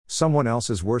Someone else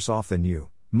is worse off than you.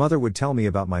 Mother would tell me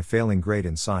about my failing grade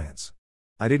in science.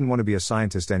 I didn't want to be a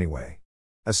scientist anyway.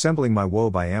 Assembling my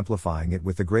woe by amplifying it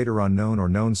with the greater unknown or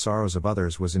known sorrows of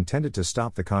others was intended to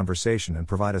stop the conversation and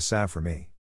provide a salve for me.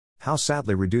 How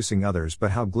sadly reducing others,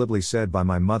 but how glibly said by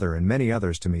my mother and many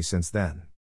others to me since then.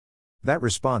 That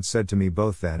response said to me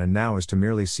both then and now is to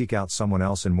merely seek out someone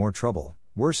else in more trouble,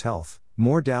 worse health,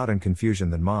 more doubt and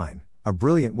confusion than mine, a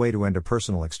brilliant way to end a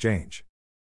personal exchange.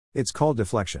 It's called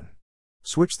deflection.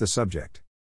 Switch the subject.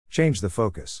 Change the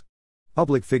focus.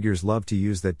 Public figures love to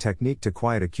use that technique to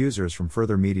quiet accusers from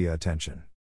further media attention.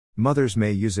 Mothers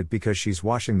may use it because she's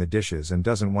washing the dishes and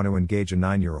doesn't want to engage a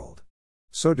 9-year-old.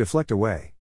 So deflect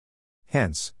away.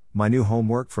 Hence, my new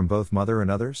homework from both mother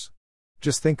and others?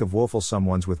 Just think of woeful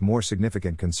someones with more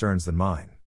significant concerns than mine.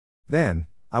 Then,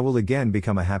 I will again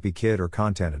become a happy kid or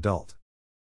content adult.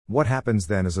 What happens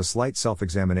then is a slight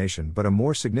self-examination but a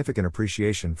more significant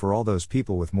appreciation for all those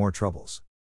people with more troubles.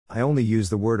 I only use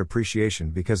the word appreciation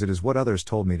because it is what others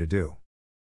told me to do.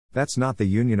 That's not the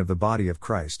union of the body of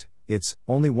Christ, it's,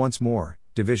 only once more,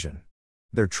 division.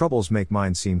 Their troubles make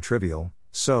mine seem trivial,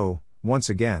 so, once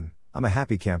again, I'm a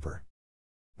happy camper.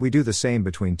 We do the same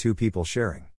between two people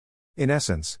sharing. In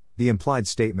essence, the implied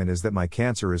statement is that my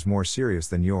cancer is more serious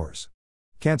than yours.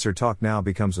 Cancer talk now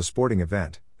becomes a sporting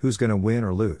event, who's gonna win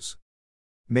or lose?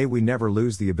 May we never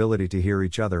lose the ability to hear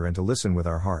each other and to listen with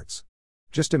our hearts.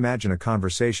 Just imagine a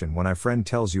conversation when a friend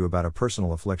tells you about a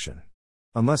personal affliction.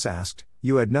 Unless asked,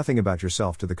 you add nothing about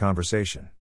yourself to the conversation.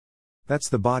 That's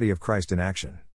the body of Christ in action.